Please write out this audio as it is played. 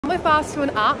with us to an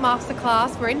art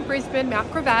masterclass. We're in Brisbane, Mount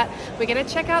Gravatt. We're going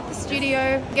to check out the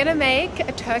studio. We're going to make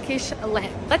a Turkish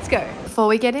lamp. Let's go. Before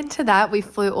we get into that, we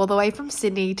flew all the way from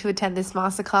Sydney to attend this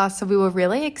masterclass, so we were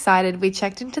really excited. We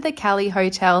checked into the Cali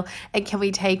Hotel, and can we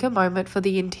take a moment for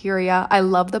the interior? I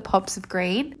love the pops of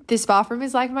green. This bathroom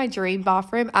is like my dream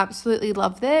bathroom. Absolutely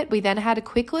loved it. We then had a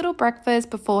quick little breakfast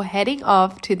before heading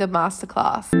off to the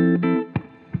masterclass.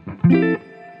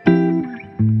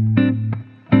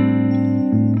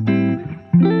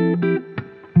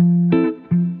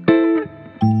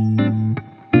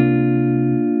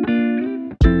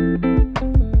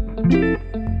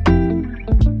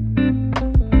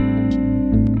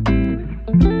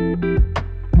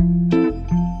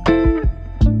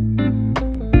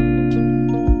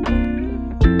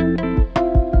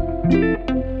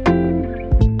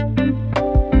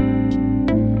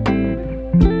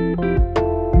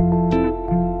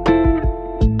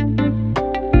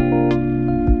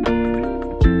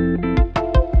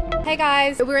 Hey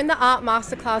guys, we're in the Art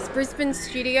Masterclass Brisbane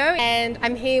studio and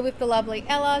I'm here with the lovely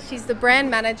Ella. She's the brand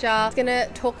manager. She's gonna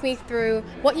talk me through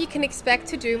what you can expect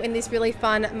to do in this really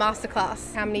fun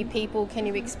masterclass. How many people can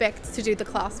you expect to do the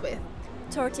class with?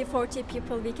 30-40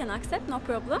 people we can accept, no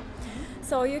problem.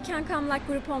 So you can come like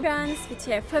group of friends, with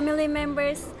your family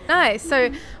members. Nice.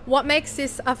 So what makes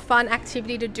this a fun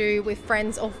activity to do with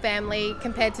friends or family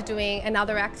compared to doing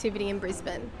another activity in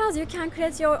Brisbane? Because you can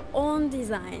create your own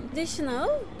design.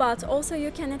 Traditional, but also you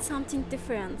can add something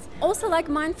different. Also like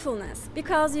mindfulness,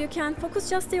 because you can focus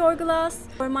just your glass,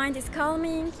 your mind is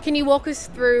calming. Can you walk us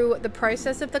through the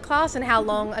process of the class and how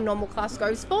long a normal class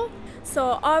goes for?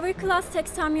 So our class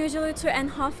takes time usually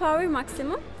 2.5 hours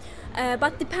maximum.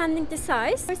 But depending the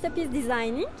size. First step is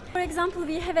designing. For example,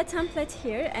 we have a template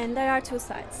here and there are two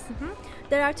sides.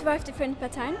 There are 12 different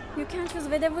patterns. You can choose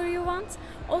whatever you want.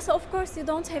 Also, of course, you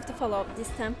don't have to follow this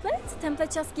template.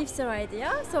 Template just gives your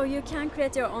idea, so you can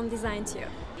create your own design too.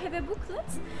 We have a booklet.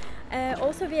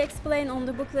 Also, we explain on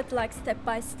the booklet like step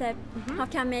by step how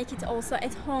can make it also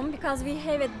at home, because we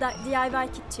have a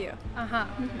DIY kit too.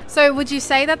 So would you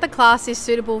say that the class is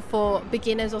suitable for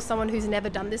beginners or someone who's never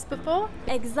done this before?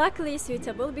 Exactly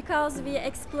suitable, because we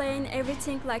explain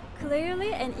everything like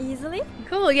clearly and easily.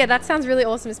 Cool, yeah, that sounds really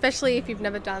awesome, especially if you've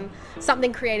never done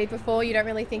something creative before. You don't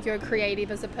really think you're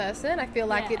creative as a person. I feel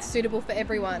like it's suitable for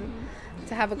everyone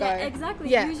to have a go. Yeah,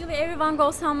 exactly. Usually everyone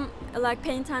goes some like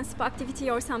paint and sip activity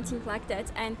or something like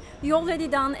that, and you already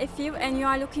done a few and you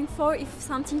are looking for if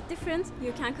something different,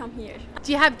 you can come here.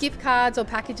 Do you have gift cards or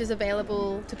packages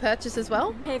available to purchase as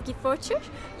well? We have gift voucher.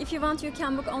 If you want, you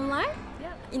can book online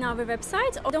in our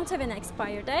website. Or don't have an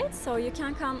expire date, so you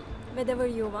can come whatever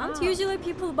you want. Usually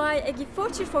people buy a gift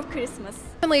voucher for Christmas.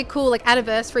 Definitely cool, like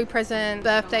anniversary present,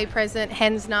 birthday present,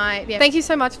 hen's night. Yeah. Thank you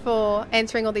so much for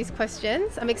answering all these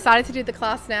questions. I'm excited to do the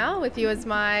class now with you as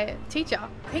my teacher.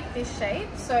 Pick this shape,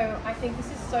 so I think this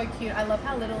is so cute. I love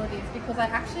how little it is because I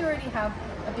actually already have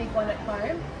a big one at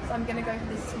home, so I'm gonna go for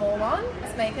this small one.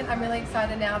 Let's make it. I'm really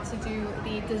excited now to do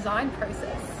the design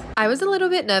process. I was a little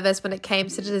bit nervous when it came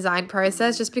to the design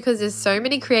process just because there's so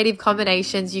many creative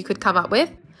combinations you could come up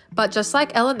with. But just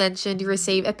like Ella mentioned, you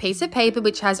receive a piece of paper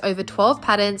which has over 12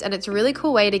 patterns, and it's a really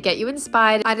cool way to get you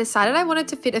inspired. I decided I wanted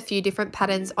to fit a few different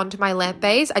patterns onto my lamp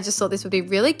base. I just thought this would be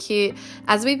really cute.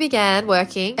 As we began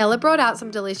working, Ella brought out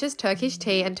some delicious Turkish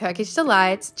tea and Turkish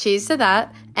delights. Cheers to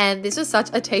that. And this was such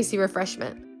a tasty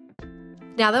refreshment.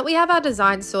 Now that we have our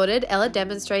design sorted, Ella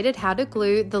demonstrated how to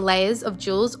glue the layers of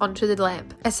jewels onto the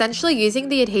lamp. Essentially, using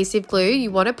the adhesive glue, you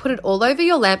want to put it all over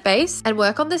your lamp base and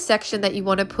work on the section that you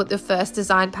want to put the first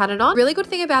design pattern on. Really good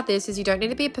thing about this is you don't need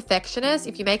to be a perfectionist.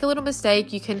 If you make a little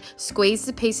mistake, you can squeeze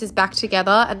the pieces back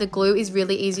together and the glue is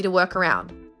really easy to work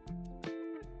around.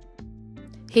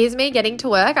 Here's me getting to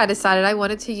work. I decided I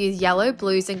wanted to use yellow,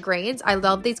 blues and greens. I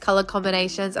love these color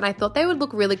combinations and I thought they would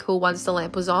look really cool once the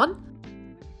lamp was on.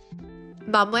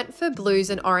 Mum went for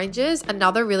blues and oranges,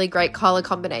 another really great color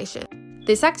combination.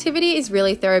 This activity is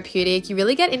really therapeutic. You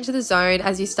really get into the zone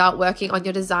as you start working on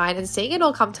your design and seeing it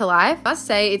all come to life. I must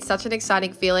say, it's such an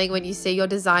exciting feeling when you see your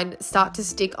design start to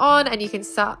stick on and you can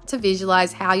start to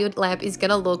visualize how your lamp is going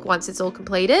to look once it's all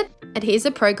completed. And here's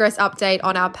a progress update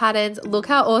on our patterns. Look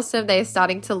how awesome they are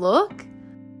starting to look.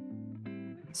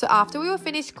 So after we were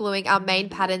finished gluing our main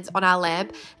patterns on our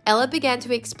lamp, Ella began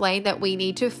to explain that we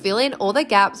need to fill in all the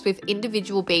gaps with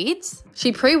individual beads.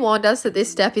 She pre-warned us that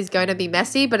this step is going to be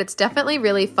messy, but it's definitely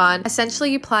really fun.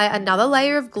 Essentially, you apply another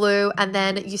layer of glue and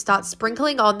then you start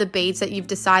sprinkling on the beads that you've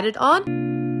decided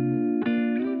on.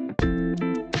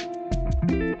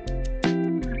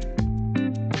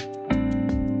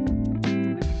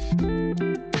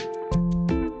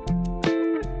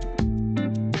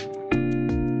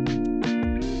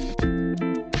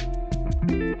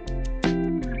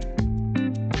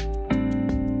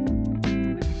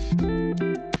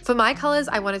 For my colors,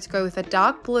 I wanted to go with a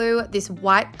dark blue, this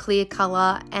white clear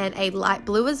color, and a light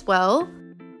blue as well.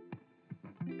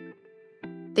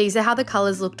 These are how the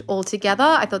colors looked all together.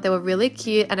 I thought they were really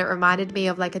cute and it reminded me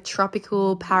of like a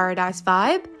tropical paradise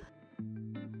vibe.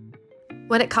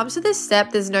 When it comes to this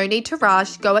step, there's no need to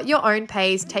rush. Go at your own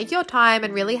pace, take your time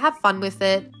and really have fun with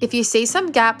it. If you see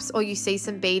some gaps or you see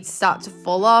some beads start to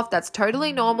fall off, that's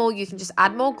totally normal. You can just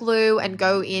add more glue and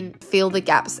go in, feel the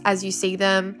gaps as you see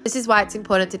them. This is why it's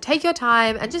important to take your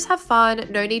time and just have fun.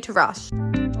 No need to rush.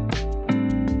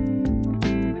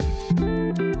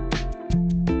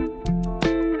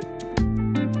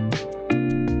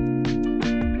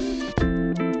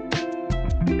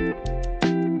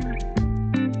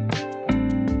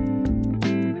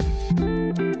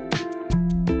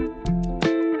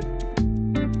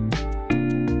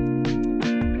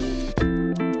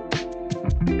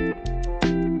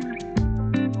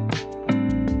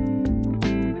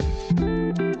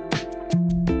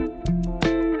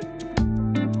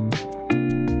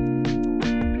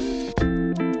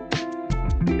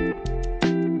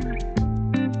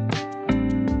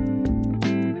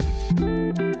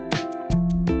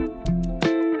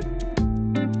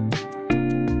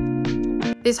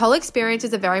 This whole experience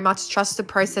is a very much trust the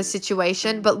process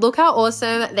situation, but look how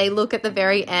awesome they look at the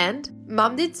very end.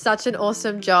 Mum did such an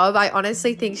awesome job. I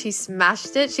honestly think she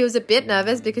smashed it. She was a bit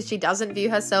nervous because she doesn't view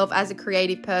herself as a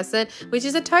creative person, which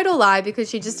is a total lie because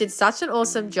she just did such an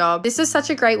awesome job. This was such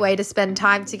a great way to spend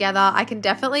time together. I can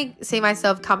definitely see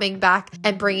myself coming back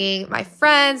and bringing my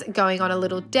friends, going on a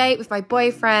little date with my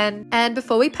boyfriend. And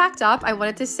before we packed up, I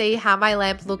wanted to see how my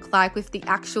lamp looked like with the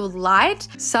actual light.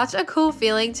 Such a cool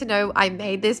feeling to know I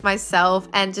made this myself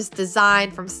and just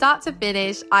designed from start to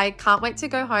finish. I can't wait to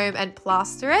go home and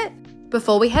plaster it.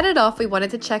 Before we headed off, we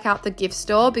wanted to check out the gift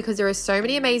store because there are so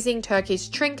many amazing Turkish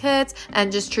trinkets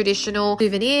and just traditional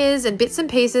souvenirs and bits and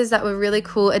pieces that were really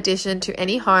cool addition to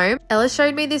any home. Ella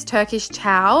showed me this Turkish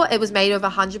towel. It was made of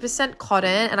 100%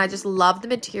 cotton and I just love the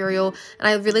material and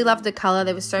I really love the color.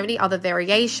 There were so many other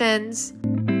variations.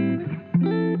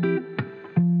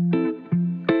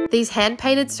 These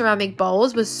hand-painted ceramic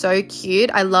bowls were so cute.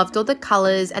 I loved all the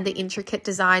colors and the intricate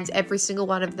designs every single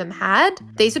one of them had.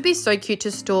 These would be so cute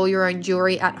to store your own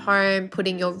jewelry at home,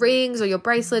 putting your rings or your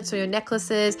bracelets or your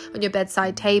necklaces on your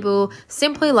bedside table.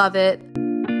 Simply love it.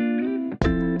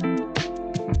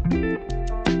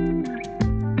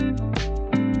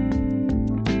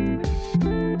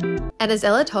 And as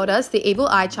Ella told us, the evil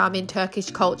eye charm in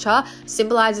Turkish culture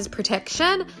symbolizes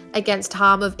protection against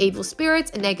harm of evil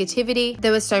spirits and negativity.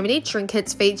 There were so many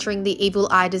trinkets featuring the evil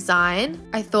eye design.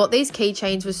 I thought these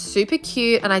keychains were super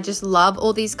cute and I just love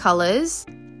all these colors.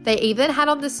 They even had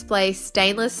on display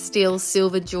stainless steel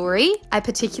silver jewelry. I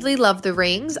particularly love the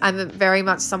rings. I'm very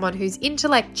much someone who's into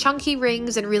like chunky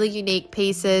rings and really unique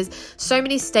pieces. So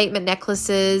many statement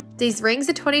necklaces. These rings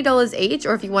are $20 each,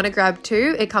 or if you want to grab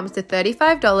two, it comes to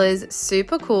 $35.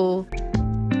 Super cool.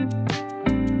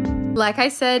 Like I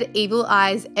said, evil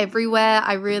eyes everywhere.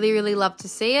 I really love to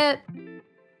see it.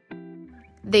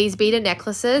 These beaded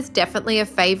necklaces, definitely a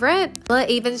favorite. Ella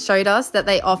even showed us that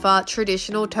they offer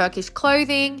traditional Turkish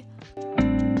clothing.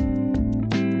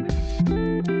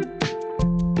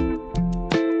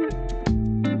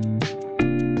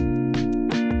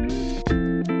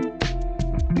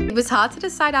 It was hard to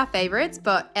decide our favorites,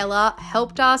 but Ella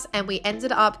helped us and we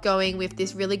ended up going with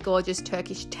this really gorgeous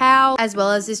Turkish towel, as well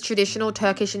as this traditional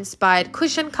Turkish inspired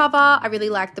cushion cover. I really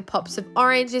liked the pops of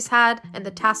orange this had and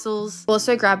the tassels.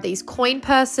 Also grabbed these coin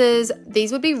purses.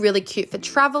 These would be really cute for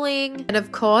traveling. And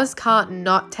of course, can't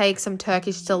not take some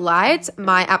Turkish delights,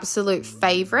 my absolute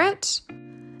favorite.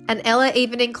 And Ella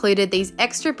even included these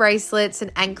extra bracelets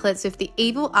and anklets with the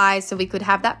evil eye so we could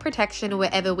have that protection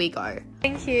wherever we go.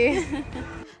 Thank you.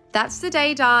 That's the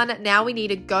day done. Now we need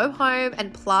to go home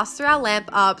and plaster our lamp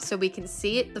up so we can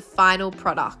see it, the final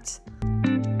product.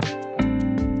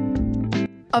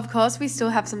 Of course, we still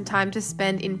have some time to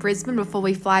spend in Brisbane before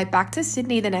we fly back to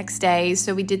Sydney the next day,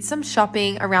 so we did some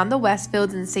shopping around the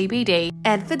Westfields and CBD.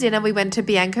 And for dinner, we went to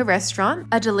Bianca Restaurant,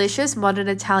 a delicious modern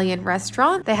Italian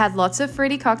restaurant. They had lots of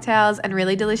fruity cocktails and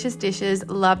really delicious dishes.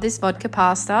 Love this vodka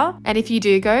pasta. And if you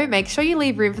do go, make sure you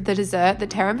leave room for the dessert. The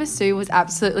tiramisu was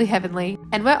absolutely heavenly.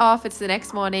 And we're off. It's the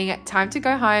next morning. Time to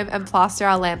go home and plaster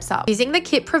our lamps up. Using the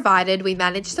kit provided, we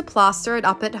managed to plaster it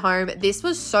up at home. This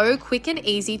was so quick and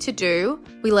easy to do.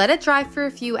 We let it dry for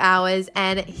a few hours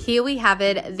and here we have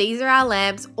it. These are our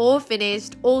lamps, all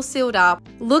finished, all sealed up.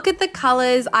 Look at the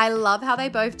colors. I love how they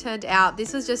both turned out.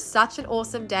 This was just such an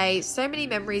awesome day. So many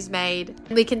memories made.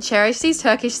 We can cherish these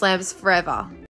Turkish lamps forever.